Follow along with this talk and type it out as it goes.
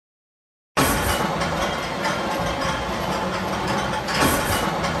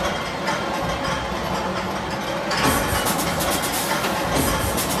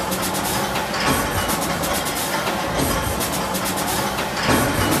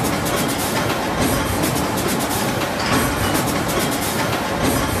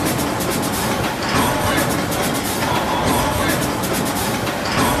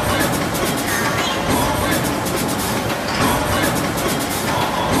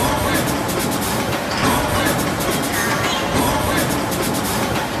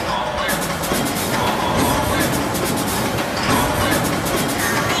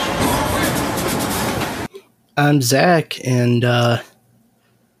I'm Zach, and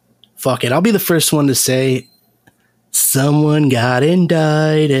fuck it, I'll be the first one to say someone got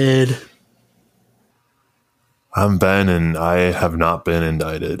indicted. I'm Ben, and I have not been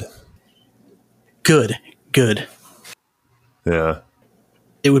indicted. Good. Yeah.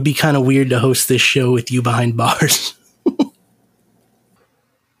 It would be kind of weird to host this show with you behind bars.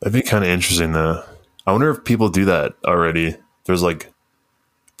 That'd be kind of interesting, though. I wonder if people do that already. There's like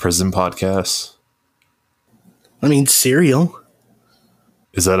prison podcasts. I mean, Serial.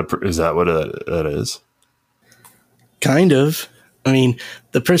 Is that what that is? Kind of. I mean,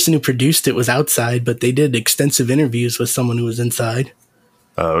 the person who produced it was outside, but they did extensive interviews with someone who was inside.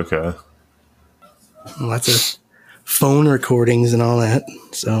 Oh, okay. Lots of phone recordings and all that.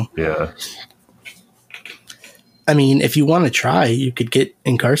 So yeah. I mean, if you want to try, you could get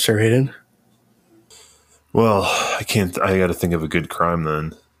incarcerated. Well, I can't. I got to think of a good crime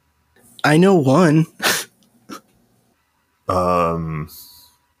then. I know one.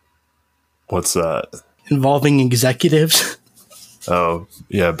 What's that? Involving executives. Oh,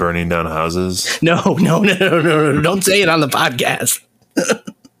 yeah, burning down houses. No. Don't say it on the podcast.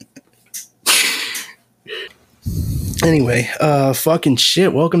 Anyway, fucking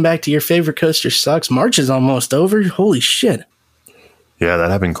shit. Welcome back to Your Favorite Coaster Sucks. March is almost over. Holy shit. Yeah,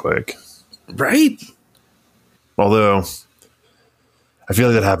 that happened quick. Right? Although, I feel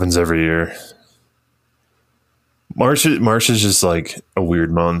like that happens every year. March is just like a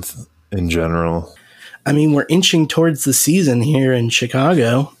weird month in general. I mean, we're inching towards the season here in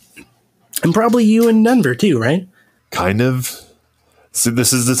Chicago. And probably you in Denver too, right? Kind of. So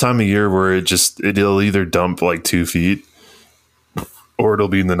this is the time of year where it'll either dump like 2 feet or it'll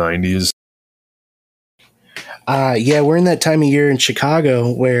be in the 90s. Yeah, we're in that time of year in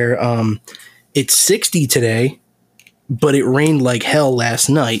Chicago where it's 60 today, but it rained like hell last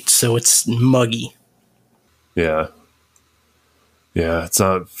night, so it's muggy. Yeah. Yeah, it's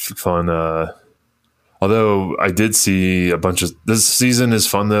not fun. Although I did see a bunch of... This season is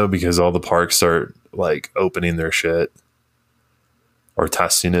fun, though, because all the parks start, like, opening their shit or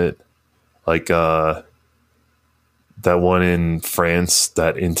testing it. Like, that one in France,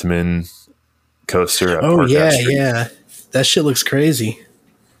 that Intamin coaster at Park Street. Yeah. That shit looks crazy.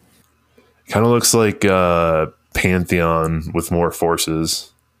 Kind of looks like Pantheon with more forces.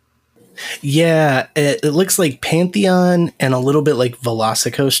 Yeah, it looks like Pantheon and a little bit like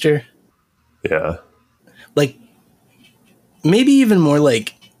Velocicoaster. Yeah. Like, maybe even more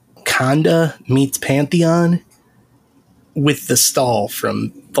like Conda meets Pantheon with the stall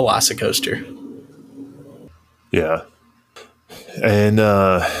from Velocicoaster. Yeah. And,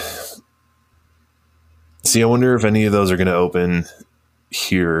 see, I wonder if any of those are going to open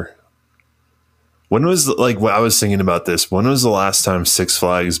here. When was, like, I was thinking about this. When was the last time Six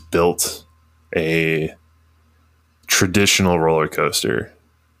Flags built a traditional roller coaster?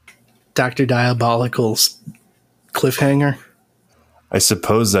 Dr. Diabolical's Cliffhanger? I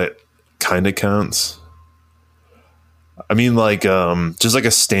suppose that kind of counts. I mean, like, just like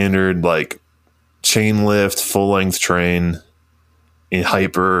a standard, like, chain lift, full-length train in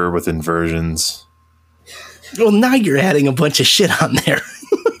hyper with inversions. Well, now you're adding a bunch of shit on there.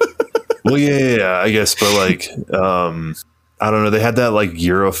 Well, yeah, I guess, but like, I don't know. They had that like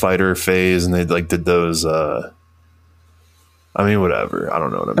Eurofighter phase, and they like did those. I mean, whatever. I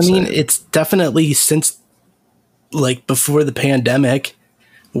don't know what I'm saying. I mean, it's definitely since like before the pandemic,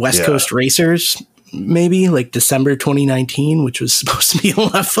 West Coast Racers, maybe like December 2019, which was supposed to be a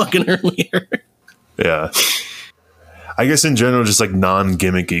lot fucking earlier. Yeah, I guess in general, just like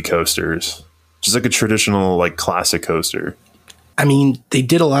non-gimmicky coasters, just like a traditional like classic coaster. I mean, they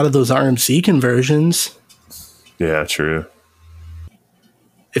did a lot of those RMC conversions. Yeah, true.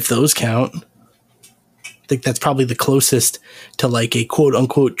 If those count. I think that's probably the closest to like a quote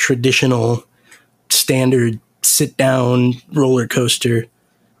unquote traditional standard sit down roller coaster.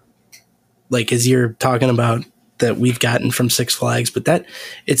 Like as you're talking about that we've gotten from Six Flags, but that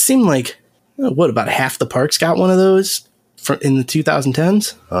it seemed like about half the parks got one of those in the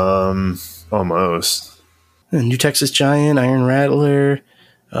 2010s? Almost. New Texas Giant, Iron Rattler,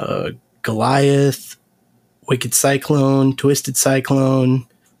 Goliath, Wicked Cyclone, Twisted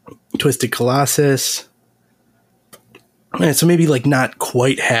Colossus. Yeah, so maybe like not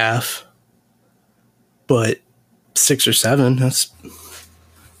quite half, but 6 or 7.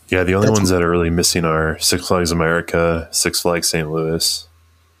 Yeah, the only ones that are really missing are Six Flags America, Six Flags St. Louis.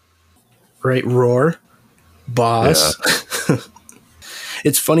 Right, Roar, Boss. Yeah.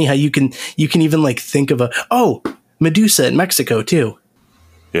 It's funny how you can even like think of Medusa in Mexico too.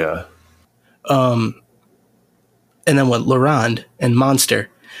 Yeah. And then L'Orande and Monster.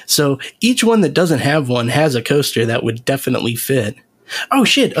 So each one that doesn't have one has a coaster that would definitely fit. Oh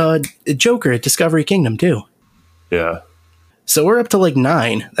shit, Joker at Discovery Kingdom too. Yeah. So we're up to like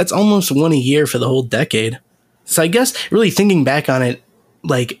 9. That's almost one a year for the whole decade. So I guess really thinking back on it,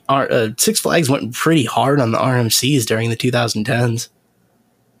 like our Six Flags went pretty hard on the RMCs during the 2010s.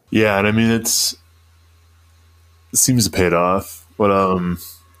 Yeah, and I mean it seems to pay it off. But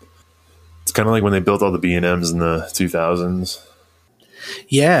it's kind of like when they built all the B&Ms in the 2000s.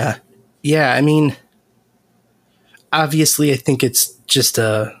 Yeah. Yeah, I mean, obviously I think it's just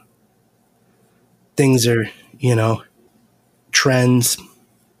things are, trends,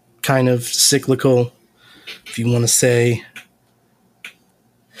 kind of cyclical, if you want to say.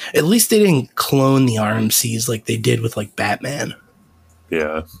 At least they didn't clone the RMCs like they did with like Batman.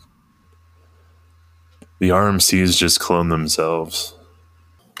 Yeah. The RMCs just clone themselves.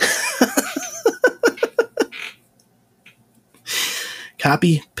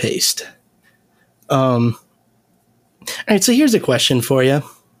 Copy, paste. All right, so here's a question for you.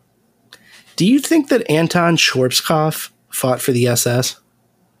 Do you think that Anton Schwarzkopf fought for the SS?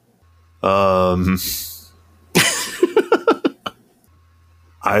 I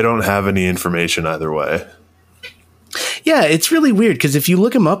don't have any information either way. Yeah, it's really weird because if you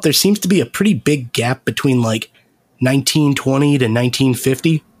look him up, there seems to be a pretty big gap between like 1920 to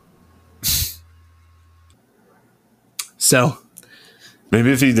 1950. So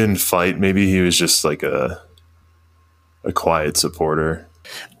maybe if he didn't fight, maybe he was just like a quiet supporter.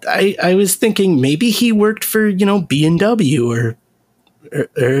 I was thinking maybe he worked for, B&W or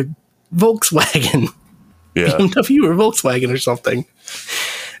Volkswagen. Yeah. BMW or Volkswagen or something.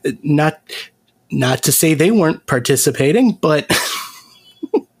 Not to say they weren't participating, but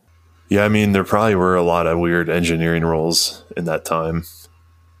yeah, I mean, there probably were a lot of weird engineering roles in that time.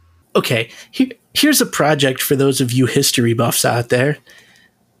 Okay, here's a project for those of you history buffs out there.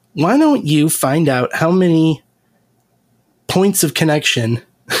 Why don't you find out how many points of connection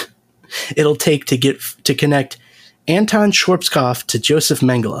it'll take to connect Anton Schwarzkopf to Joseph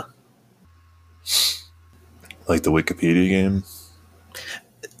Mengele? Like the Wikipedia game?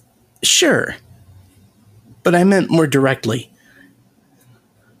 Sure. But I meant more directly.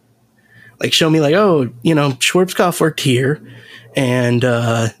 Like, show me like, Schwarzkopf worked here, and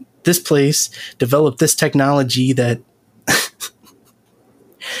this place developed this technology that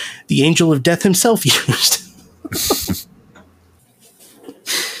the Angel of Death himself used.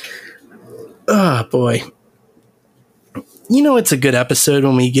 Oh, boy. It's a good episode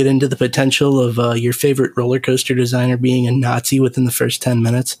when we get into the potential of your favorite roller coaster designer being a Nazi within the first 10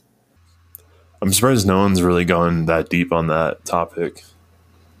 minutes. I'm surprised no one's really gone that deep on that topic.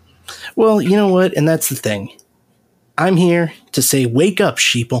 Well, you know what? And that's the thing. I'm here to say, wake up,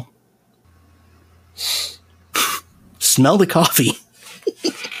 sheeple. Smell the coffee.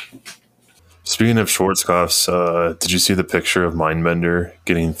 Speaking of Schwarzkopf's, did you see the picture of Mindbender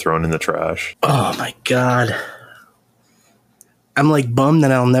getting thrown in the trash? Oh, my God. I'm like bummed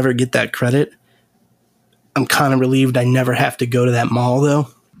that I'll never get that credit. I'm kind of relieved I never have to go to that mall, though.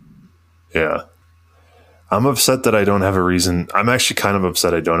 Yeah. I'm upset that I don't have a reason. I'm actually kind of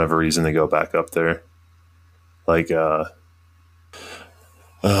upset I don't have a reason to go back up there. Like, it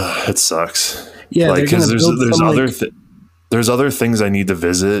sucks. Yeah, like, because there's other things I need to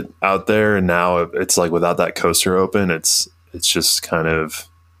visit out there, and now it's like without that coaster open, it's just kind of,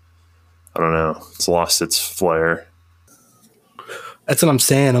 I don't know, it's lost its flair. That's what I'm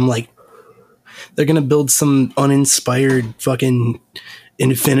saying. I'm like, they're gonna build some uninspired fucking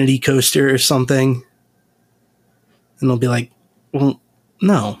infinity coaster or something. And they'll be like, well,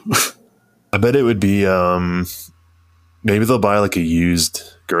 no. I bet it would be, maybe they'll buy like a used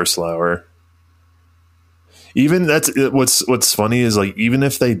Gerstlauer. Even what's funny is like, even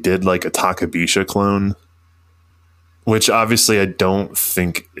if they did like a Takabisha clone, which obviously I don't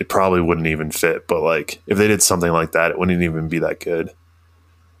think it probably wouldn't even fit, but like if they did something like that, it wouldn't even be that good.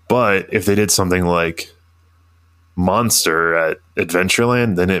 But if they did something like Monster at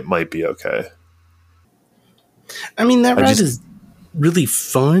Adventureland, then it might be okay. I mean, that ride is really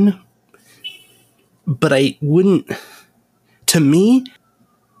fun, but I wouldn't, to me,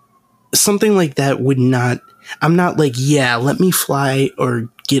 something like that would not, I'm not like, yeah, let me fly or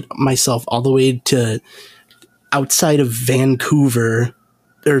get myself all the way to outside of Vancouver,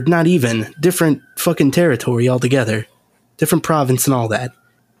 or not even, different fucking territory altogether, different province and all that.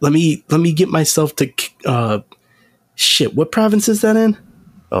 Let me get myself to, shit, what province is that in?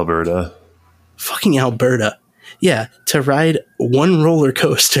 Alberta. Fucking Alberta. Yeah, to ride one roller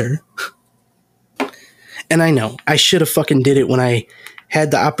coaster. And I know, I should have fucking did it when I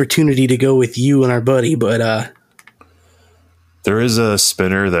had the opportunity to go with you and our buddy, but There is a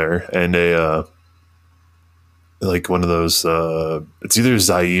spinner there and a like one of those. It's either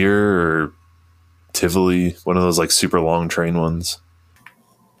Zaire or Tivoli, one of those like super long train ones.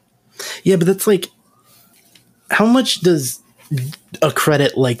 Yeah, but that's like, how much does a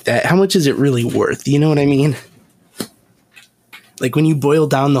credit like that? How much is it really worth? You know what I mean? Like when you boil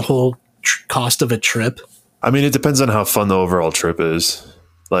down the whole cost of a trip. I mean, it depends on how fun the overall trip is.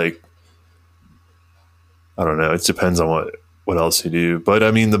 Like, I don't know. It depends on what else you do. But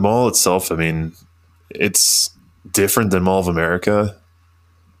I mean, the mall itself, I mean, it's different than Mall of America,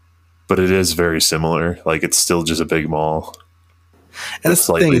 but it is very similar. Like, it's still just a big mall. And that's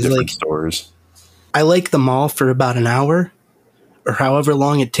the thing, different like, stores. I like the mall for about an hour or however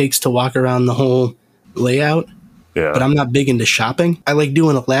long it takes to walk around the whole layout. Yeah. But I'm not big into shopping. I like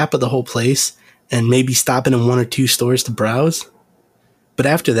doing a lap of the whole place and maybe stopping in one or two stores to browse. But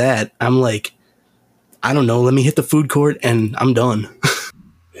after that, I'm like, I don't know, let me hit the food court and I'm done.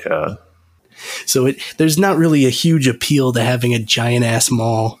 Yeah. So there's not really a huge appeal to having a giant ass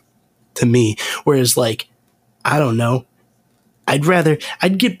mall to me. Whereas like, I don't know,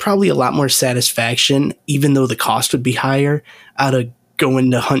 I'd get probably a lot more satisfaction, even though the cost would be higher, out of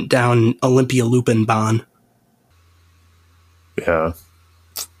going to hunt down Olympia Lupin Bon. Yeah.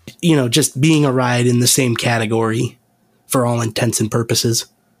 You know, just being a ride in the same category for all intents and purposes.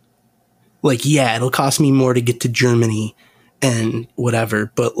 Like, yeah, it'll cost me more to get to Germany and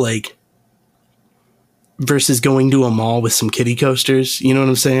whatever, but like, versus going to a mall with some kiddie coasters, you know what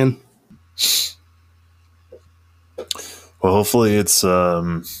I'm saying? Well, hopefully it's,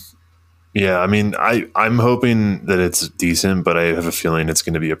 yeah, I mean, I'm hoping that it's decent, but I have a feeling it's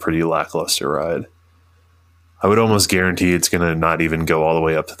going to be a pretty lackluster ride. I would almost guarantee it's going to not even go all the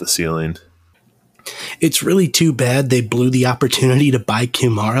way up to the ceiling. It's really too bad they blew the opportunity to buy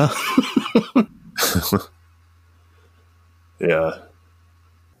Kumara. Yeah.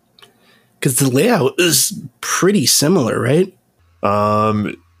 Because the layout is pretty similar, right?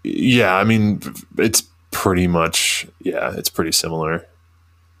 Yeah, I mean, it's pretty much, yeah, it's pretty similar.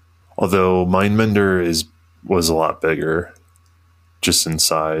 Although Mindbender was a lot bigger, just in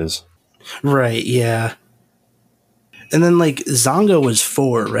size. Right, yeah. And then, like, Zongo was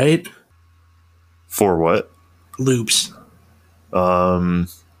 4, right? 4 what? Loops. Or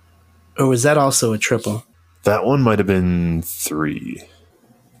was that also a triple? That one might have been 3.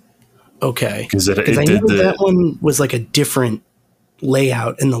 Okay. Because it I did know that one was like a different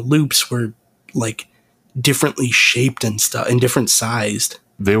layout, and the loops were like differently shaped and stuff, and different sized.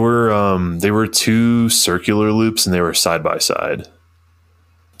 They were 2 circular loops, and they were side by side.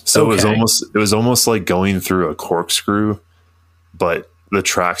 So okay. it was almost like going through a corkscrew, but the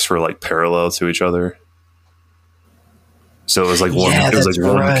tracks were like parallel to each other. So it was like one. Yeah, it was that's like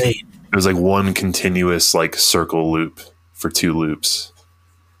one, right. It was like one continuous like circle loop for 2 loops.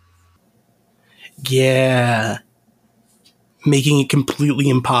 Yeah. Making it completely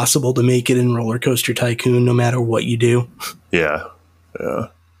impossible to make it in Roller Coaster Tycoon no matter what you do. Yeah. Yeah.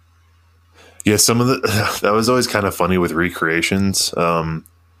 Yeah, some of that was always kind of funny with recreations.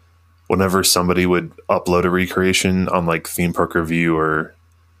 Whenever somebody would upload a recreation on like Theme Park Review or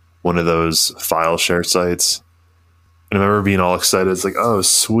one of those file share sites, and I remember being all excited. It's like, oh,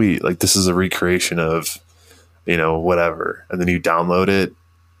 sweet. Like, this is a recreation of, you know, whatever. And then you download it,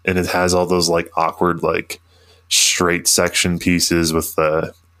 and it has all those, like, awkward, like, straight section pieces with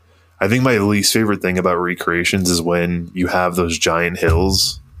the... I think my least favorite thing about recreations is when you have those giant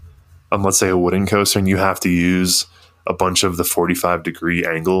hills on, let's say, a wooden coaster, and you have to use a bunch of the 45-degree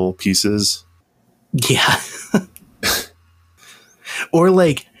angle pieces. Yeah. Or,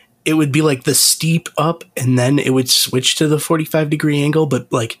 like, it would be like the steep up and then it would switch to the 45-degree angle,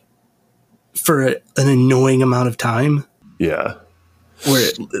 but like for an annoying amount of time. Yeah.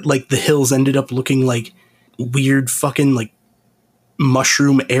 Where like the hills ended up looking like weird fucking like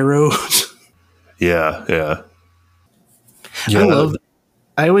mushroom arrows. Yeah. Yeah.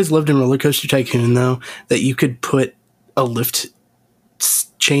 I always loved in Roller Coaster Tycoon though that you could put a lift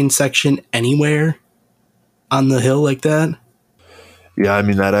chain section anywhere on the hill like that. Yeah, I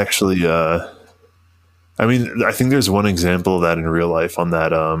mean, that actually, I think there's one example of that in real life on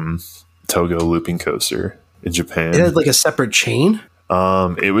that Togo looping coaster in Japan. It had like a separate chain?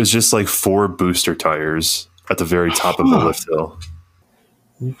 It was just like 4 booster tires at the very top of the lift hill.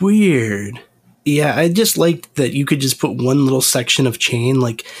 Weird. Yeah, I just liked that you could just put one little section of chain,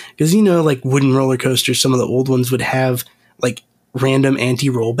 like, because, you know, like wooden roller coasters, some of the old ones would have like random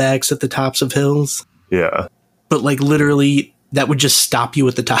anti-rollbacks at the tops of hills. Yeah. But like literally that would just stop you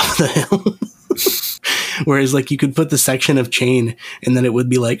at the top of the hill. Whereas like you could put the section of chain and then it would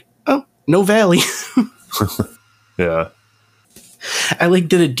be like, oh, no valley. Yeah. I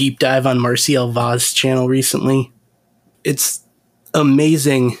did a deep dive on Marcial Vaz's channel recently. It's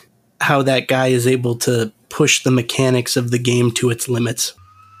amazing how that guy is able to push the mechanics of the game to its limits.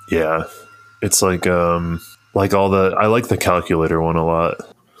 Yeah. It's like I like the calculator one a lot.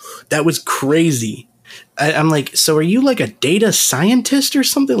 That was crazy. I'm like, so are you like a data scientist or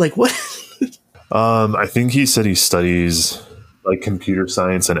something? Like what? I think he said he studies like computer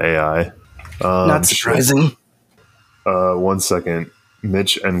science and AI. Not surprising. 1 second.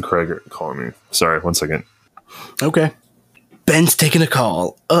 Mitch and Craig are calling me. Sorry, 1 second. Okay. Ben's taking a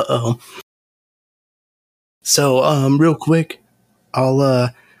call. Uh-oh. So, real quick,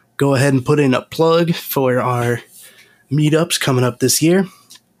 I'll go ahead and put in a plug for our meetups coming up this year.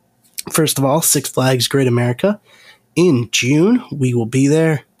 First of all, Six Flags Great America. In June, we will be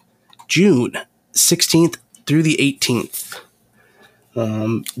there. June 16th through the 18th.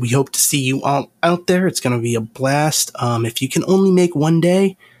 We hope to see you all out there. It's going to be a blast. If you can only make one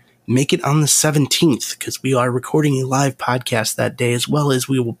day, make it on the 17th, because we are recording a live podcast that day, as well as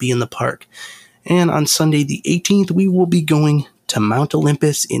we will be in the park. And on Sunday the 18th, we will be going to Mount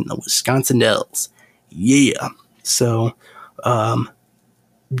Olympus in the Wisconsin Dells. Yeah. So,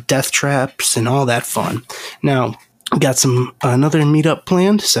 death traps and all that fun. Now, we got another meetup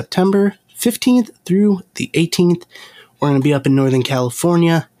planned, September 15th through the 18th. We're going to be up in Northern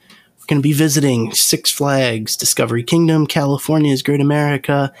California. We're going to be visiting Six Flags, Discovery Kingdom, California's Great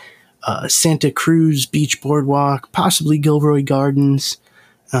America, Santa Cruz Beach Boardwalk, possibly Gilroy Gardens.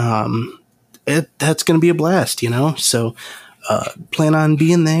 That's going to be a blast, So plan on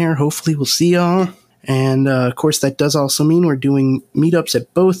being there. Hopefully we'll see y'all. And, of course, that does also mean we're doing meetups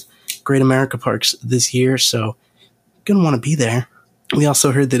at both Great America parks this year. So going to want to be there. We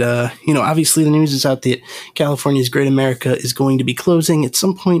also heard that, obviously the news is out that California's Great America is going to be closing at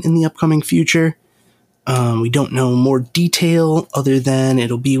some point in the upcoming future. We don't know more detail other than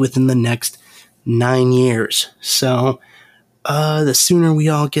it'll be within the next 9 years. So the sooner we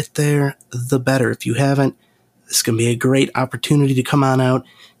all get there, the better. If you haven't, this is going to be a great opportunity to come on out,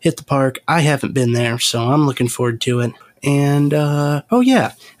 hit the park. I haven't been there, so I'm looking forward to it. And,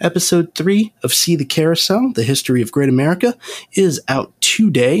 episode 3 of See the Carousel, The History of Great America, is out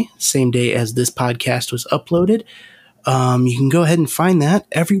today, same day as this podcast was uploaded. You can go ahead and find that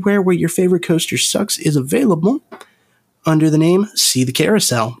everywhere where your favorite coaster sucks is available under the name See the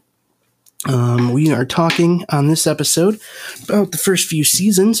Carousel. We are talking on this episode about the first few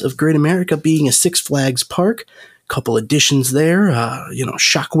seasons of Great America being a Six Flags park. Couple additions there,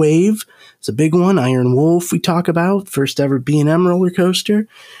 Shockwave is a big one. Iron Wolf we talk about, first ever B&M roller coaster,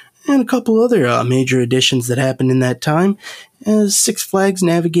 and a couple other major additions that happened in that time as Six Flags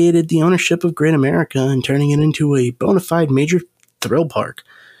navigated the ownership of Great America and turning it into a bona fide major thrill park.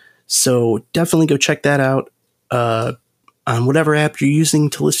 So definitely go check that out on whatever app you're using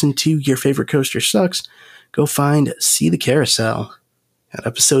to listen to Your Favorite Coaster Sucks. Go find See the Carousel. Got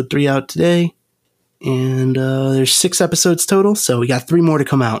episode 3 out today. And there's 6 episodes total, so we got 3 more to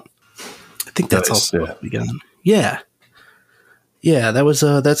come out. I think that's all we got. Yeah,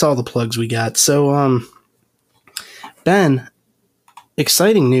 that's all the plugs we got. So, Ben,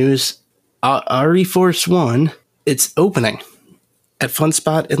 exciting news. RE Force 1, it's opening at Fun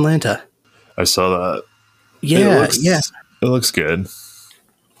Spot Atlanta. I saw that. Yeah, It looks good.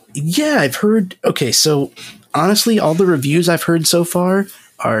 Yeah, I've heard. Okay, so honestly, all the reviews I've heard so far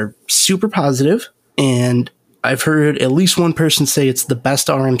are super positive. And I've heard at least one person say it's the best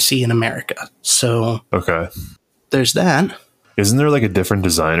RMC in America. So okay, there's that. Isn't there like a different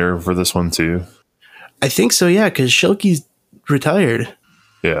designer for this one too? I think so, yeah, because Schilke's retired.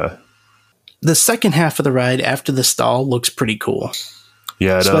 Yeah. The second half of the ride after the stall looks pretty cool.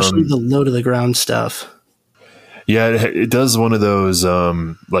 Yeah, especially the low to the ground stuff. Yeah, it does one of those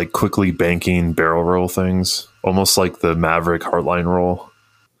like quickly banking barrel roll things, almost like the Maverick Heartline roll.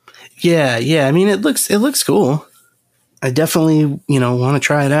 Yeah. I mean, it looks cool. I definitely, want to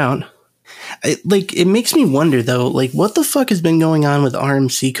try it out. It makes me wonder though, like what the fuck has been going on with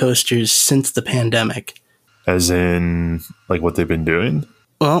RMC coasters since the pandemic? As in, like what they've been doing?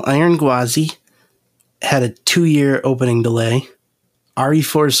 Well, Iron Gwazi had a 2-year opening delay. RE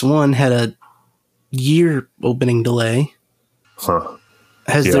Force 1 had a year opening delay. Huh.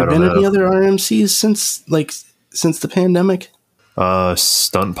 Has there been any other RMCs since the pandemic?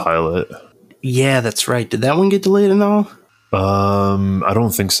 Stunt Pilot. Yeah, that's right. Did that one get delayed at all? I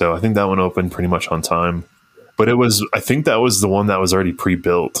don't think so. I think that one opened pretty much on time. But I think that was the one that was already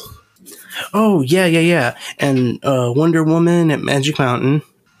pre-built. Oh, yeah. And Wonder Woman at Magic Mountain.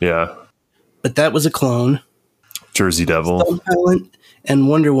 Yeah. But that was a clone. Jersey Devil. Stunt Pilot and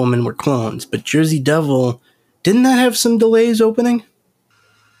Wonder Woman were clones, but Jersey Devil Didn't that have some delays opening?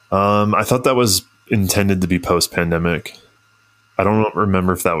 I thought that was intended to be post-pandemic. I don't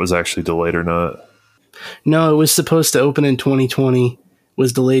remember if that was actually delayed or not. No, it was supposed to open in 2020,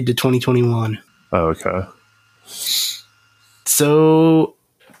 was delayed to 2021. Oh, okay. So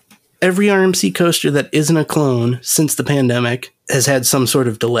every RMC coaster that isn't a clone since the pandemic has had some sort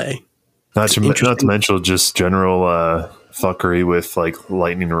of delay. Not to mention just general fuckery with like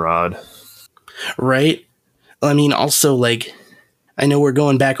lightning rod. Right? I mean, also, like, I know we're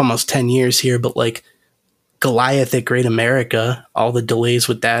going back almost 10 years here, but like Goliath at Great America, all the delays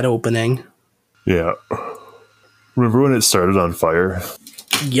with that opening. Yeah. Remember when it started on fire?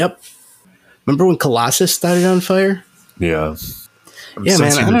 Yep. Remember when Colossus started on fire? Yeah. Yeah,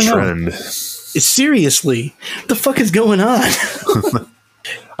 man, I don't know. Seriously, what the fuck is going on?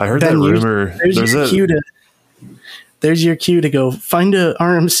 I heard Ben, that rumor. There's your cue to go find a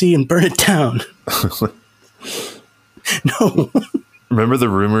RMC and burn it down. No. Remember the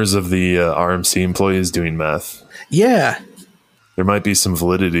rumors of the RMC employees doing meth? Yeah. There might be some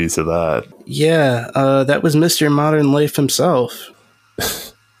validity to that. Yeah, that was Mr. Modern Life himself.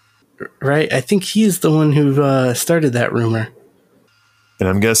 Right? I think he's the one who started that rumor. And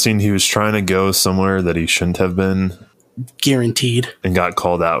I'm guessing he was trying to go somewhere that he shouldn't have been. Guaranteed. And got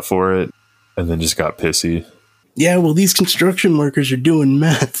called out for it, and then just got pissy. Yeah, well, these construction workers are doing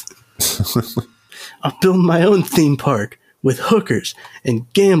meth. I'll build my own theme park with hookers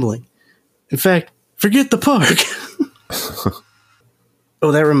and gambling. In fact, forget the park.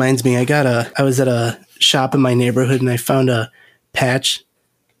 Oh, that reminds me. I was at a shop in my neighborhood and I found a patch.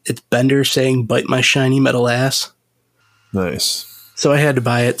 It's Bender saying, "Bite my shiny metal ass." Nice. So I had to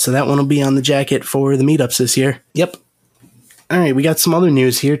buy it. So that one will be on the jacket for the meetups this year. Yep. All right, we got some other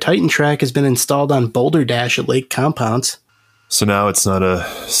news here. Titan Track has been installed on Boulder Dash at Lake Compounce. So now it's not a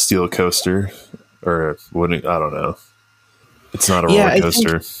steel coaster, or wouldn't, I don't know. It's not a roller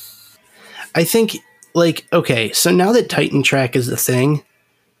coaster. I think, like, okay, so now that Titan Track is the thing,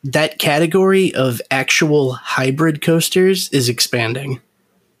 that category of actual hybrid coasters is expanding.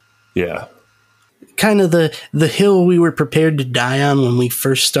 Yeah. Kind of the hill we were prepared to die on when we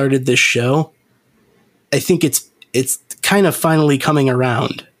first started this show. I think it's kind of finally coming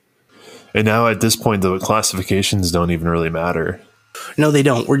around. And now at this point, the classifications don't even really matter. No, they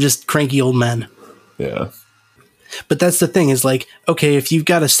don't. We're just cranky old men. Yeah. But that's the thing is like, okay, if you've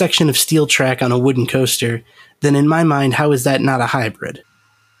got a section of steel track on a wooden coaster, then in my mind, how is that not a hybrid?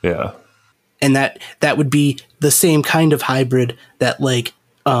 Yeah. And that would be the same kind of hybrid that like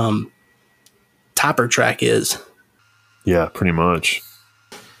Topper Track is. Yeah, pretty much.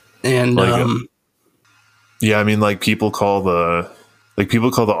 And like, yeah, I mean, like people call the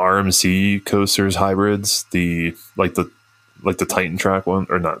RMC coasters hybrids, the Titan Track one,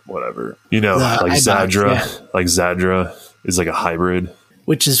 or not, whatever. You know, like Zadra, like Zadra is like a hybrid,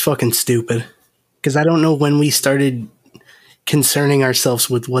 which is fucking stupid. Because I don't know when we started concerning ourselves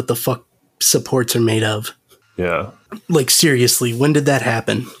with what the fuck supports are made of. Yeah. Like seriously, when did that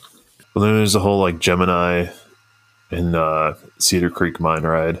happen? Well, then there's a whole like Gemini and Cedar Creek Mine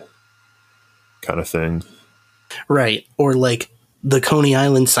Ride kind of thing. Right. Or like the Coney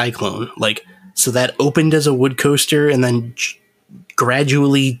Island Cyclone. Like, so that opened as a wood coaster and then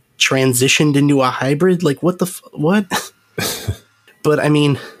gradually transitioned into a hybrid. Like, what what? But I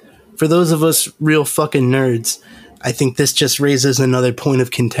mean, for those of us real fucking nerds, I think this just raises another point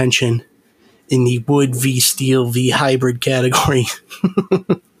of contention in the wood v steel v hybrid category.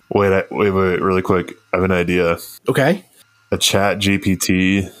 Wait, really quick. I have an idea. Okay. A Chat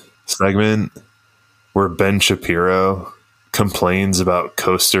GPT segment where Ben Shapiro complains about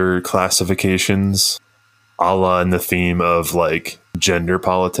coaster classifications, a la in the theme of like gender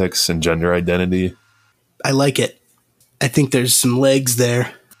politics and gender identity. I like it. I think there's some legs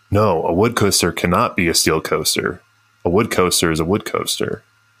there. No, a wood coaster cannot be a steel coaster. A wood coaster is a wood coaster.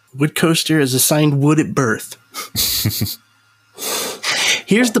 Wood coaster is assigned wood at birth.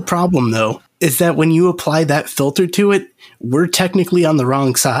 Here's the problem, though, is that when you apply that filter to it, we're technically on the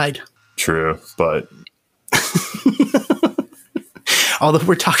wrong side. True, but... Although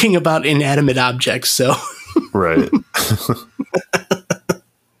we're talking about inanimate objects, so... Right.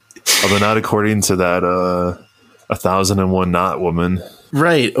 Although not according to that 1001 Knot woman.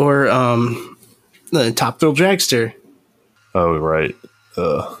 Right, or the Top Thrill Dragster. Oh, right.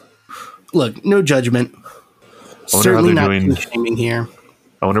 Look, no judgment. Certainly not shaming here.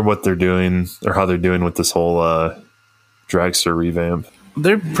 I wonder what they're doing or how they're doing with this whole dragster revamp.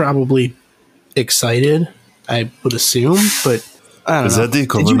 They're probably excited, I would assume, but I don't know. Is that the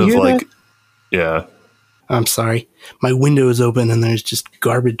equivalent of like... That? Yeah. I'm sorry. My window is open and there's just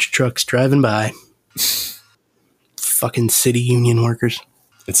garbage trucks driving by. fucking city union workers.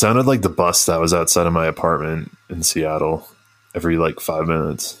 It sounded like the bus that was outside of my apartment in Seattle every like 5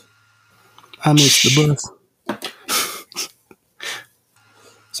 minutes. I miss the bus.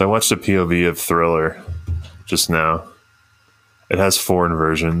 So I watched a POV of Thriller just now. It has 4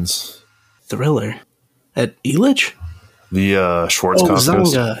 inversions. Thriller at Elitch? The Schwarzkopf.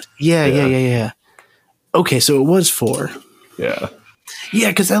 Zanga. Yeah. Okay, so it was 4. Yeah. Yeah,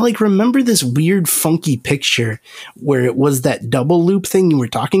 because I like remember this weird funky picture where it was that double loop thing you were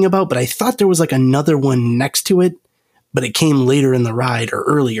talking about, but I thought there was like another one next to it, but it came later in the ride or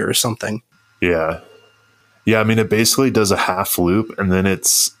earlier or something. Yeah. Yeah, I mean, it basically does a half loop, and then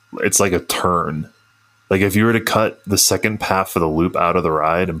it's like a turn. Like, if you were to cut the second half of the loop out of the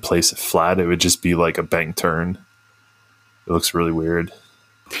ride and place it flat, it would just be like a bank turn. It looks really weird.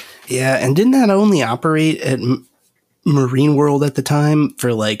 Yeah, and didn't that only operate at Marine World at the time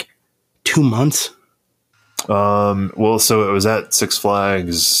for like 2 months? Well, so it was at Six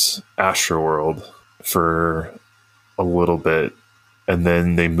Flags Astroworld for a little bit, and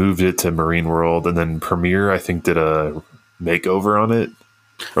then they moved it to Marine World, and then Premiere, I think, did a makeover on it,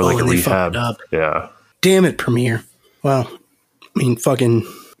 or like a rehab. Yeah. Damn it, Premiere. Well, I mean, fucking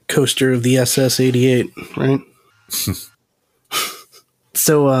coaster of the SS-88, right?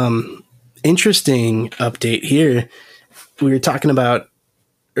 So, interesting update here. We were talking about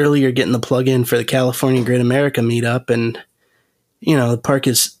earlier getting the plug-in for the California Great America meetup, and, you know, the park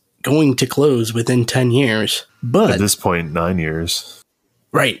is going to close within 10 years. But at this point, 9 years.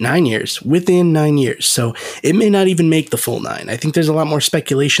 Right, 9 years. Within 9 years. So it may not even make the full 9. I think there's a lot more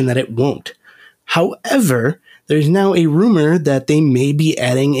speculation that it won't. However, there's now a rumor that they may be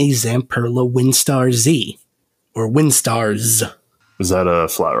adding a Zamperla Windstar Z. Or Windstars. Is that a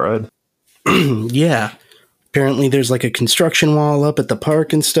flat ride? Yeah. Apparently there's like a construction wall up at the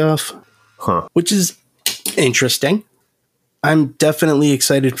park and stuff. Huh. Which is interesting. I'm definitely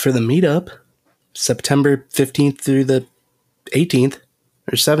excited for the meetup. September 15th through the 18th.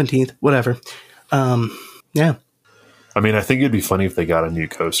 Or 17th. Whatever. Yeah. I mean, I think it'd be funny if they got a new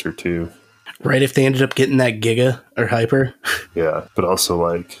coaster too. Right, if they ended up getting that Giga or Hyper. Yeah, but also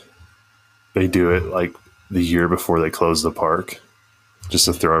like they do it like the year before they close the park just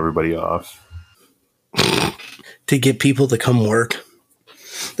to throw everybody off. To get people to come work.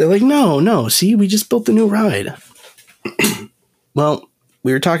 They're like, no, see, we just built the new ride. Well,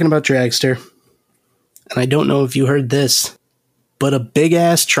 we were talking about Dragster, and I don't know if you heard this, but a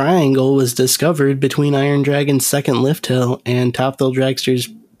big-ass triangle was discovered between Iron Dragon's second lift hill and Top Thrill Dragster's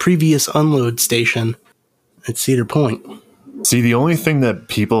previous unload station at Cedar Point. See, the only thing that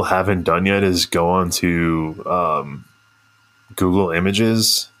people haven't done yet is go on to Google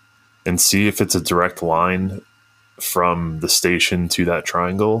Images and see if it's a direct line from the station to that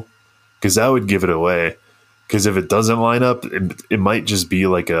triangle, because that would give it away. Because if it doesn't line up, it might just be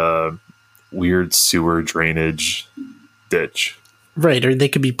like a weird sewer drainage ditch. Right, or they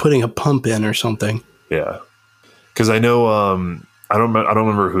could be putting a pump in or something. Yeah, because I know I don't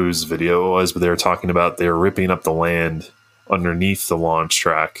remember whose video it was, but they were talking about they were ripping up the land underneath the launch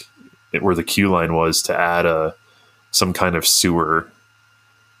track where the queue line was to add some kind of sewer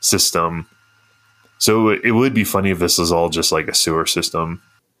system. So it would be funny if this is all just like a sewer system.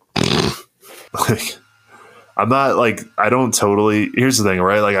 Like, I'm not like, I don't totally, here's the thing,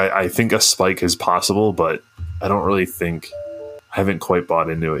 right? Like I think a spike is possible, but I don't really think, I haven't quite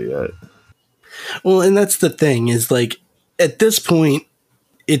bought into it yet. Well, and that's the thing is like, at this point,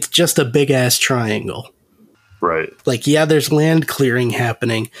 it's just a big ass triangle. Right. Like, yeah, there's land clearing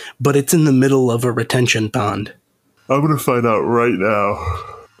happening, but it's in the middle of a retention pond. I'm going to find out right now.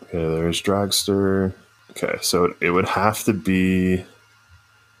 Okay, there's Dragster. Okay, so it would have to be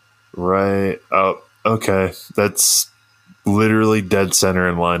right. Oh, okay. That's literally dead center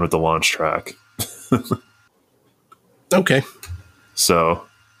in line with the launch track. Okay. So,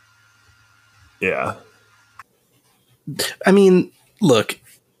 yeah. I mean, look,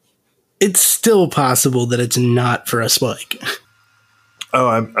 it's still possible that it's not for a spike. Oh,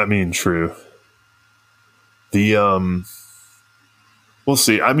 I mean, true. We'll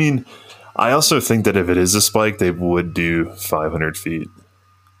see. I mean, I also think that if it is a spike, they would do 500 feet.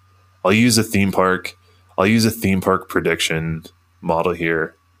 I'll use a theme park prediction model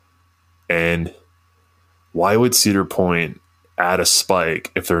here. And why would Cedar Point add a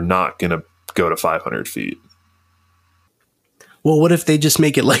spike if they're not going to go to 500 feet? Well, what if they just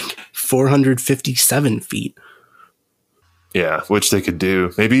make it like 457 feet? Yeah, which they could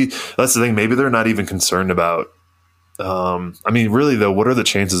do. Maybe that's the thing. Maybe they're not even concerned about. I mean, really, though, what are the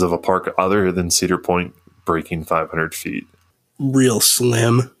chances of a park other than Cedar Point breaking 500 feet? Real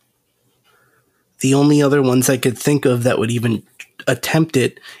slim. The only other ones I could think of that would even attempt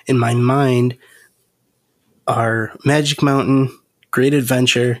it in my mind are Magic Mountain, Great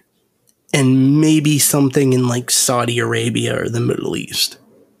Adventure, and maybe something in like Saudi Arabia or the Middle East.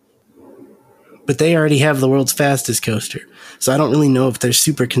 But they already have the world's fastest coaster. So I don't really know if they're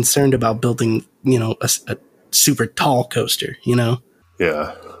super concerned about building, a super tall coaster,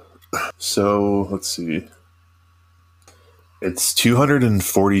 Yeah. So let's see. It's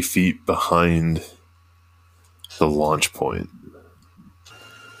 240 feet behind the launch point.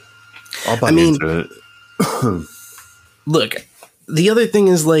 I'll buy into it. Look, the other thing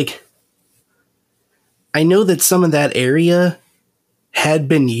is, like, I know that some of that area had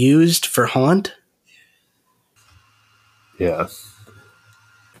been used for Haunt. Yeah.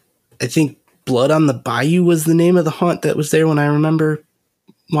 I think Blood on the Bayou was the name of the Haunt that was there when I remember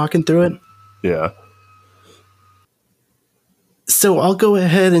walking through it. Yeah. So I'll go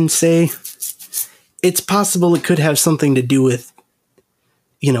ahead and say it's possible it could have something to do with,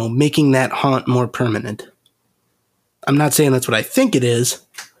 making that Haunt more permanent. I'm not saying that's what I think it is,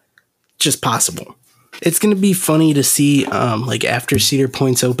 just possible. It's going to be funny to see, like after Cedar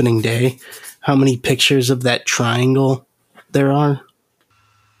Point's opening day, how many pictures of that triangle there are.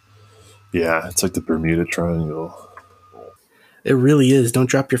 Yeah, it's like the Bermuda Triangle. It really is. Don't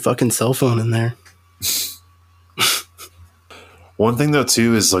drop your fucking cell phone in there. One thing though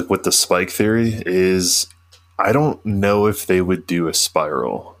too is like with the spike theory is I don't know if they would do a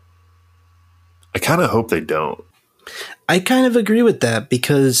spiral. I kind of hope they don't. I kind of agree with that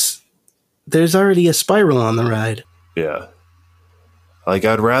because there's already a spiral on the ride. Yeah. Like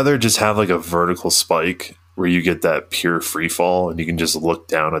I'd rather just have like a vertical spike where you get that pure free fall and you can just look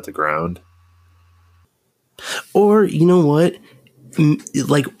down at the ground. Or, you know what?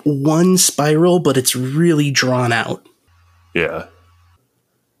 Like one spiral, but it's really drawn out. Yeah.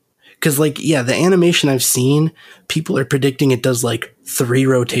 Because, like, yeah, the animation I've seen, people are predicting it does, like, 3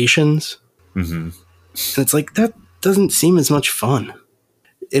 rotations. Mm-hmm. And it's like, that doesn't seem as much fun.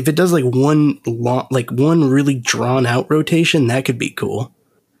 If it does, like, one really drawn-out rotation, that could be cool.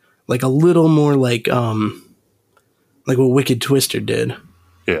 Like, a little more like what Wicked Twister did.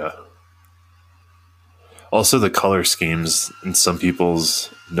 Yeah. Also, the color schemes in some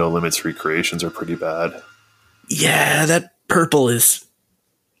people's No Limits recreations are pretty bad. Yeah, that purple is...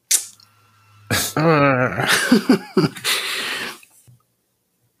 Well,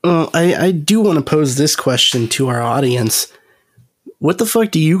 I do want to pose this question to our audience. What the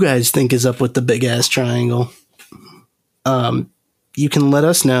fuck do you guys think is up with the big ass triangle? You can let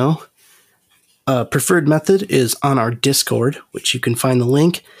us know. Preferred method is on our Discord, which you can find the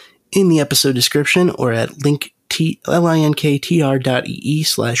link in the episode description or at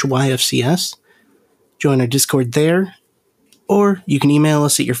linktr.ee/YFCS. Join our Discord there. Or you can email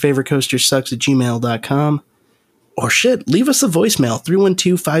us at yourfavoritecoastersucks@gmail.com. Or shit, leave us a voicemail,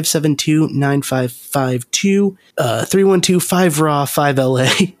 312-572-9552,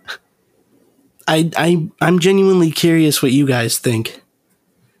 312-5RAW-5LA. I'm genuinely curious what you guys think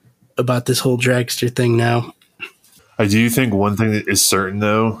about this whole dragster thing now. I do think one thing that is certain,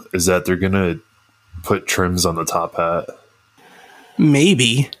 though, is that they're going to put trims on the top hat.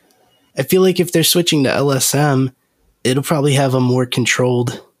 Maybe. I feel like if they're switching to LSM, it'll probably have a more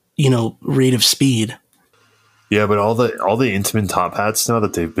controlled, rate of speed. Yeah, but all the Intamin top hats now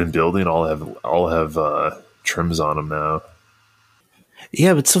that they've been building all have trims on them now.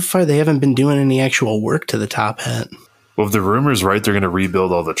 Yeah, but so far they haven't been doing any actual work to the top hat. Well, if the rumor's right, they're going to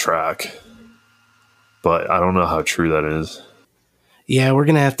rebuild all the track. But I don't know how true that is. Yeah, we're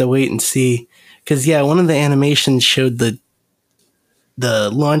going to have to wait and see. Because, yeah, one of the animations showed the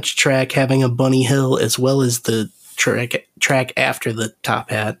launch track having a bunny hill as well as the track after the top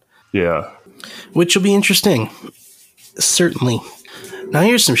hat. Yeah. Which will be interesting. Certainly. Now,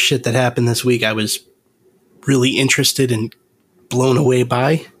 here's some shit that happened this week I was really interested and blown away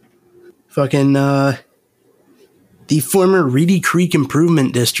by. Fucking, the former Reedy Creek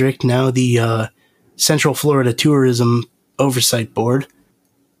Improvement District, now the Central Florida Tourism Oversight Board,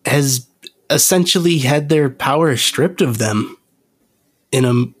 has essentially had their power stripped of them in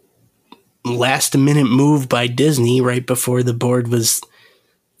a last-minute move by Disney right before the board was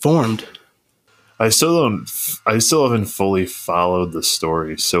formed. I still haven't fully followed the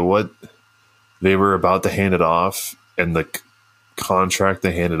story. So what, they were about to hand it off, and the contract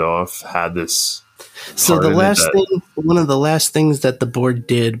they handed off had this. So one of the last things that the board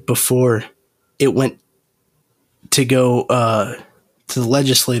did before it went to go to the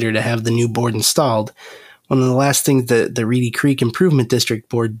legislator to have the new board installed, one of the last things that the Reedy Creek Improvement District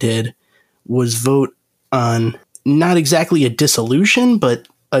Board did was vote on not exactly a dissolution, but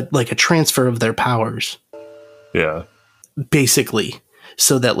like a transfer of their powers, Yeah. basically,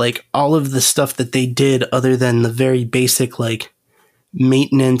 so that like all of the stuff that they did other than the very basic like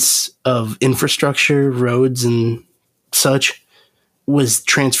maintenance of infrastructure, roads and such, was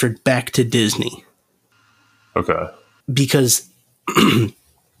transferred back to Disney. Okay. Because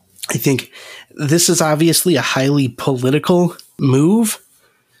I think this is obviously a highly political move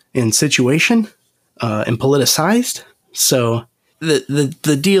and situation, and politicized. So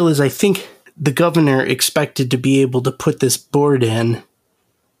the deal is, I think the governor expected to be able to put this board in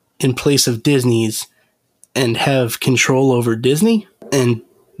place of Disney's and have control over Disney. And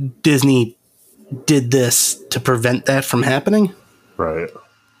Disney did this to prevent that from happening. Right.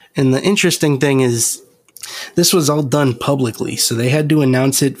 And the interesting thing is, this was all done publicly, so they had to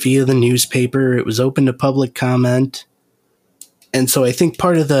announce it via the newspaper. It was open to public comment. And so I think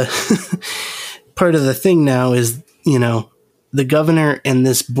part of the part of the thing now is, you know, the governor and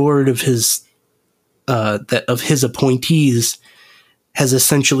this board of his appointees has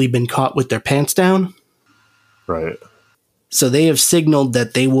essentially been caught with their pants down. Right. So they have signaled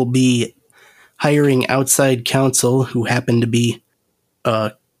that they will be hiring outside counsel who happen to be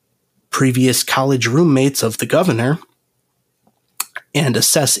previous college roommates of the governor, and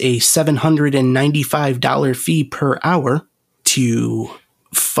assess a $795 fee per hour to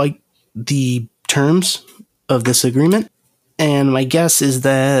fight the terms of this agreement. And my guess is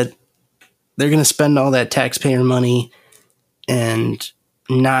that they're going to spend all that taxpayer money and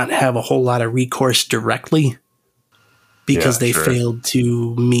not have a whole lot of recourse directly, because they failed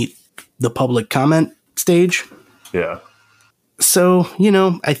to meet the public comment stage. Yeah. So, you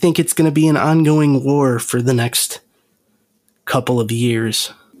know, I think it's going to be an ongoing war for the next couple of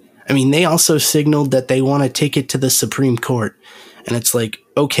years. I mean, they also signaled that they want to take it to the Supreme Court. And it's like,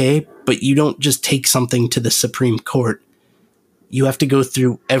 okay, but you don't just take something to the Supreme Court. You have to go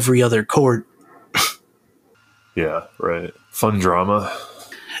through every other court. Yeah, right. Fun drama.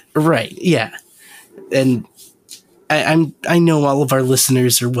 Right, yeah. And I know all of our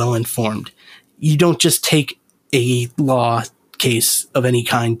listeners are well informed. You don't just take a law case of any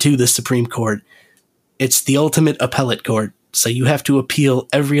kind to the Supreme Court. It's the ultimate appellate court. So you have to appeal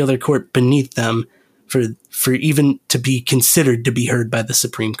every other court beneath them for even to be considered to be heard by the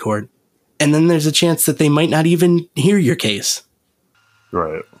Supreme Court. And then there's a chance that they might not even hear your case.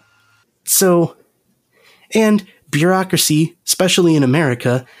 Right. So, and bureaucracy, especially in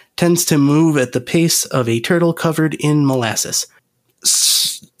America, tends to move at the pace of a turtle covered in molasses.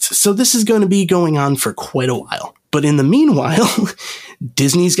 So this is going to be going on for quite a while. But in the meanwhile,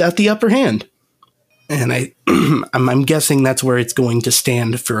 Disney's got the upper hand. And I'm guessing that's where it's going to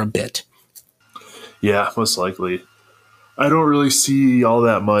stand for a bit. Yeah, most likely. I don't really see all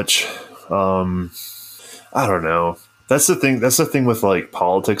that much. I don't know. That's the thing. That's the thing with like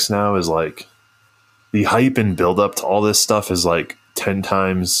politics now, is like the hype and build up to all this stuff is like 10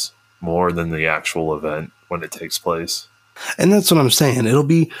 times more than the actual event when it takes place. And that's what I'm saying. It'll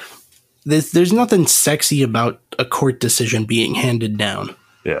be, there's nothing sexy about a court decision being handed down.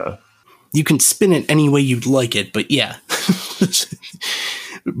 Yeah. You can spin it any way you'd like it, but yeah.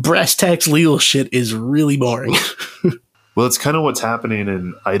 Brass tacks legal shit is really boring. Well, it's kind of what's happening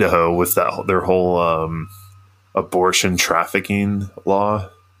in Idaho with their whole abortion trafficking law,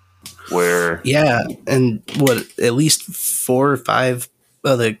 where yeah, and what, at least 4 or 5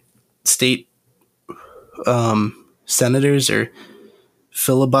 other state senators are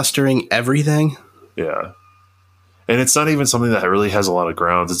filibustering everything. Yeah. And it's not even something that really has a lot of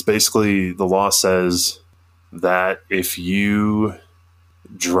grounds. It's basically, the law says that if you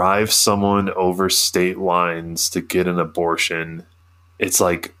drive someone over state lines to get an abortion, it's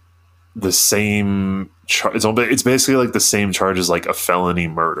like the same it's basically like the same charge as like a felony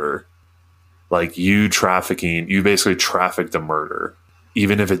murder. Like you basically trafficked a murder,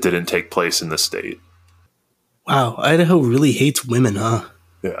 even if it didn't take place in the state. Wow, Idaho really hates women, huh?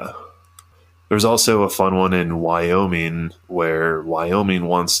 Yeah. There's also a fun one in Wyoming, where Wyoming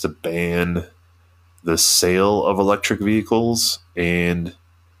wants to ban the sale of electric vehicles and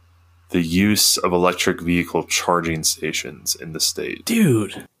the use of electric vehicle charging stations in the state.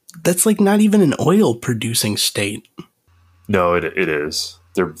 Dude, that's like not even an oil producing state. No, it is.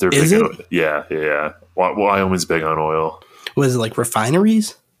 They're big is it? Yeah. Wyoming's big on oil. Was it like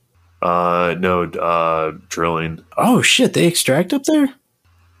refineries? No, drilling. Oh shit, they extract up there?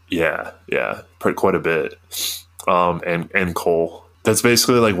 Yeah, quite a bit. And coal. That's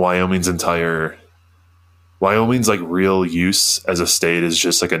basically like Wyoming's like real use as a state is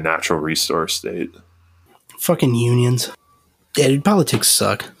just like a natural resource state. Fucking unions. Yeah, dude, politics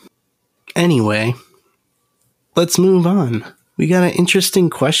suck. Anyway, let's move on. we got an interesting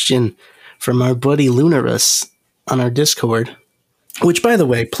question from our buddy Lunarus on our Discord, which, by the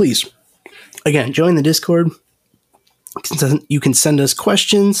way, please, again, join the Discord. You can send us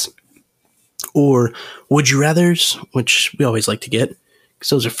questions or would you rathers, which we always like to get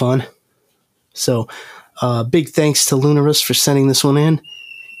because those are fun. So big thanks to Lunarus for sending this one in.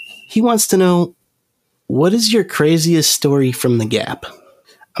 He wants to know, what is your craziest story from the Gap?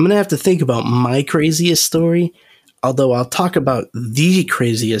 I'm going to have to think about my craziest story, although I'll talk about the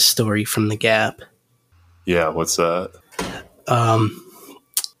craziest story from the Gap. Yeah, what's that?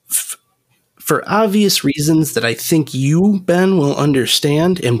 For obvious reasons that I think you, Ben, will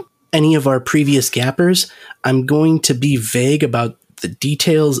understand, and any of our previous Gappers, I'm going to be vague about the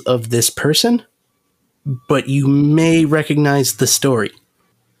details of this person, but you may recognize the story.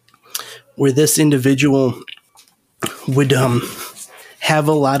 Where this individual would have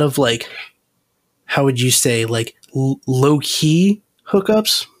a lot of, like, how would you say, like, low-key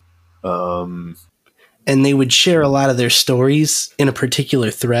hookups? And they would share a lot of their stories in a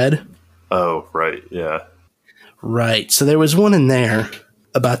particular thread. Oh, right, yeah. Right, so there was one in there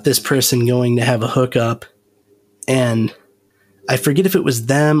about this person going to have a hookup, and I forget if it was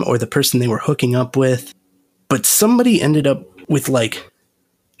them or the person they were hooking up with, but somebody ended up with, like,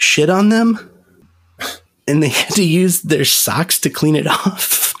 shit on them, and they had to use their socks to clean it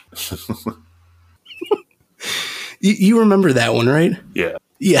off. You remember that one, right? Yeah.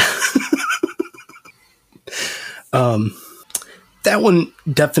 Yeah. That one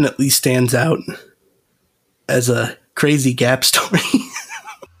definitely stands out as a crazy Gap story.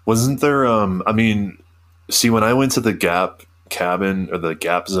 Wasn't there, I mean, see, when I went to the Gap cabin or the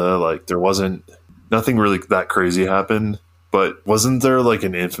Gapza, like, there wasn't, nothing really that crazy happened. But wasn't there, like,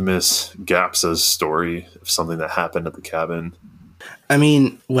 an infamous Gapsa's story of something that happened at the cabin? I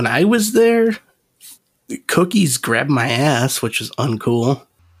mean, when I was there, Cookies grabbed my ass, which was uncool.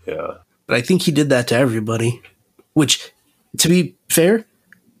 Yeah. But I think he did that to everybody, which, to be fair,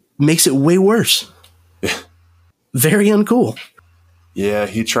 makes it way worse. Very uncool. Yeah,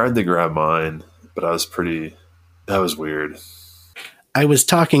 he tried to grab mine, but that was weird. I was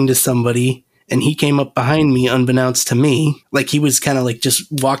talking to somebody, and he came up behind me unbeknownst to me. Like, he was kind of like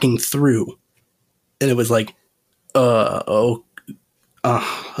just walking through. And it was like, okay.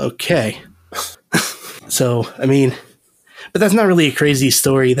 So, I mean, but that's not really a crazy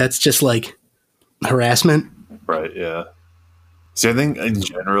story. That's just like harassment. Right, yeah. See, I think in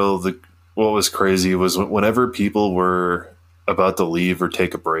general, what was crazy was whenever people were about to leave or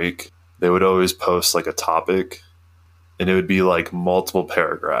take a break, they would always post like a topic, and it would be like multiple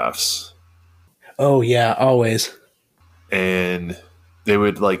paragraphs. Oh, yeah, always. And they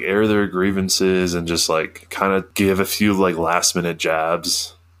would like air their grievances and just like kind of give a few like last minute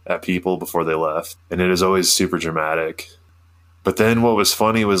jabs at people before they left. And it is always super dramatic. But then what was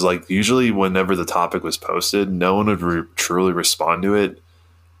funny was like usually whenever the topic was posted, no one would truly respond to it.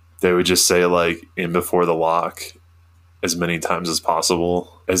 They would just say like in before the lock as many times as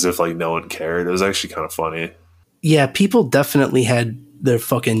possible, as if like no one cared. It was actually kind of funny. Yeah, people definitely had their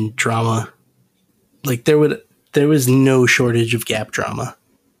fucking drama. Like there was no shortage of Gap drama.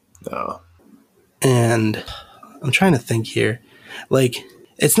 No. And I'm trying to think here. Like,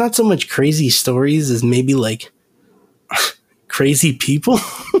 it's not so much crazy stories as maybe like crazy people.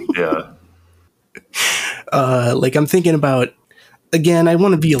 Yeah. Like I'm thinking about, again, I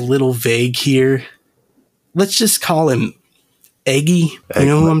want to be a little vague here. Let's just call him Eggy. You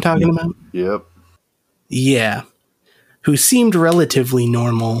know who I'm talking about? Yep. Yeah. Who seemed relatively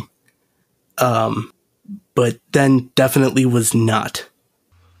normal. But then definitely was not.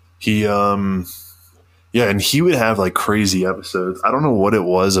 He, yeah, and he would have like crazy episodes. I don't know what it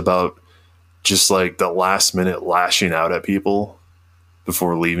was about just like the last minute lashing out at people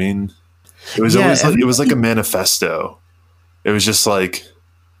before leaving. It was always like, it was like a manifesto. It was just like,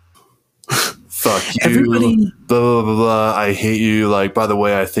 fuck you, blah, blah, blah, blah. I hate you. Like, by the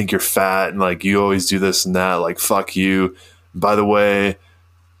way, I think you're fat and like you always do this and that. Like, fuck you. By the way,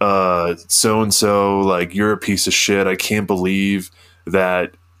 so-and-so, like, you're a piece of shit. I can't believe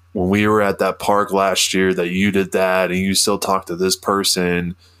that when we were at that park last year that you did that and you still talk to this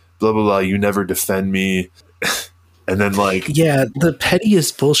person, blah, blah, blah. You never defend me. And then like, yeah, the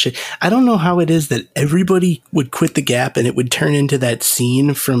pettiest bullshit. I don't know how it is that everybody would quit the Gap and it would turn into that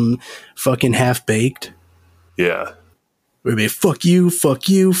scene from fucking Half Baked. Yeah. Where it'd be, fuck you, fuck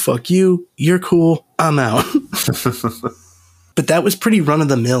you, fuck you. You're cool. I'm out. But that was pretty run of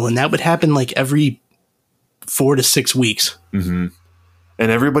the mill, and that would happen like every 4 to 6 weeks. Mm-hmm.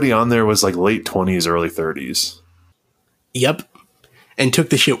 And everybody on there was like late 20s, early 30s. Yep. And took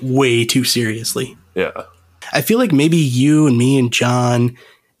the shit way too seriously. Yeah. I feel like maybe you and me and John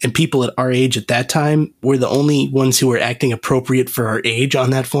and people at our age at that time were the only ones who were acting appropriate for our age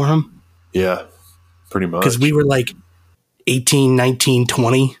on that forum. Yeah, pretty much. Because we were like 18, 19,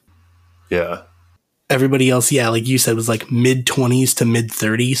 20. Yeah. Everybody else, yeah, like you said, was like mid-20s to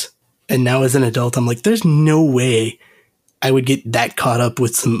mid-30s. And now as an adult, I'm like, there's no way I would get that caught up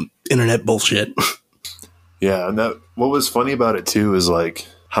with some internet bullshit. Yeah, and what was funny about it too is like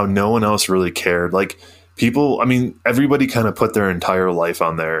how no one else really cared. Like people, I mean, everybody kind of put their entire life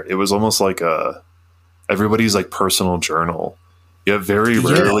on there. It was almost like everybody's like personal journal. Yeah, very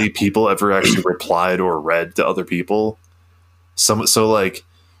rarely people ever actually replied or read to other people. So like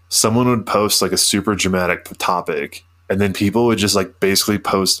someone would post like a super dramatic topic, and then people would just like basically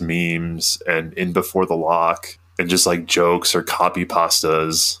post memes and in before the lock and just like jokes or copy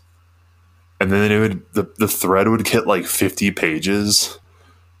pastas. And then the thread would get like 50 pages,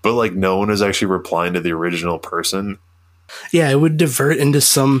 but like no one is actually replying to the original person. Yeah, it would divert into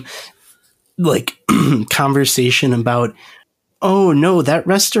some like conversation about, oh no, that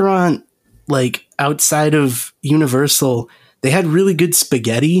restaurant like outside of Universal, they had really good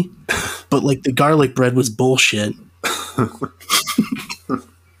spaghetti, but like the garlic bread was bullshit.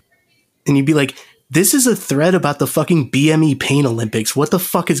 And you'd be like, this is a thread about the fucking BME Pain Olympics. What the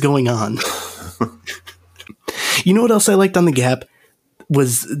fuck is going on? You know what else I liked on the Gap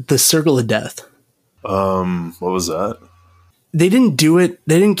was the Circle of Death. What was that? They didn't do it.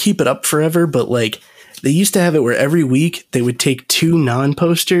 They didn't keep it up forever, but like they used to have it where every week they would take 2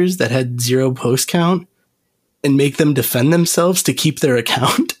 non-posters that had 0 post count and make them defend themselves to keep their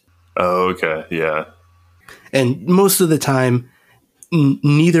account. Oh, okay. Yeah. And most of the time,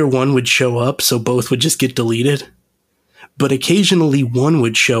 neither one would show up, so both would just get deleted. But occasionally one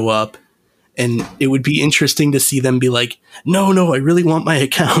would show up, and it would be interesting to see them be like, no, I really want my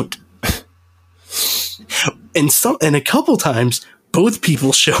account. And a couple times, both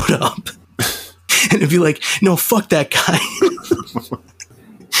people showed up. And it'd be like, no, fuck that guy.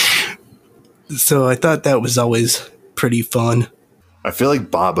 So I thought that was always pretty fun. I feel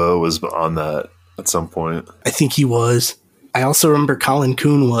like Bobo was on that at some point. I think he was. I also remember Colin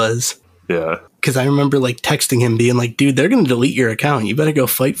Kuhn was. Yeah. Because I remember like texting him being like, dude, they're going to delete your account. You better go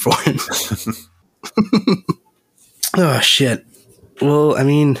fight for him. Oh, shit. Well, I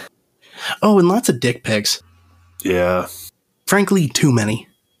mean, and lots of dick pics. Yeah. Frankly, too many.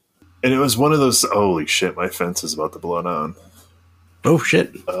 And it was one of those, holy shit, my fence is about to blow down. Oh,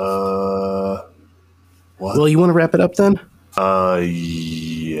 shit. What? Well, you want to wrap it up then?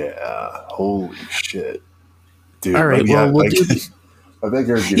 Yeah. Holy shit. Dude. All right, well, we'll do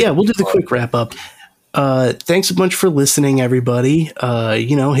the quick wrap up. Thanks a bunch for listening, everybody.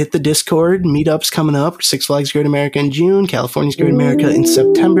 Hit the Discord. Meetups coming up. Six Flags Great America in June. California's Great America in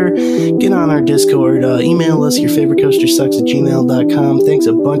September. Get on our Discord. Email us your favorite coaster sucks at gmail.com. Thanks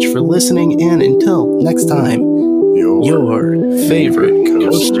a bunch for listening. And until next time, your favorite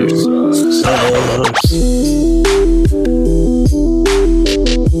coaster sucks.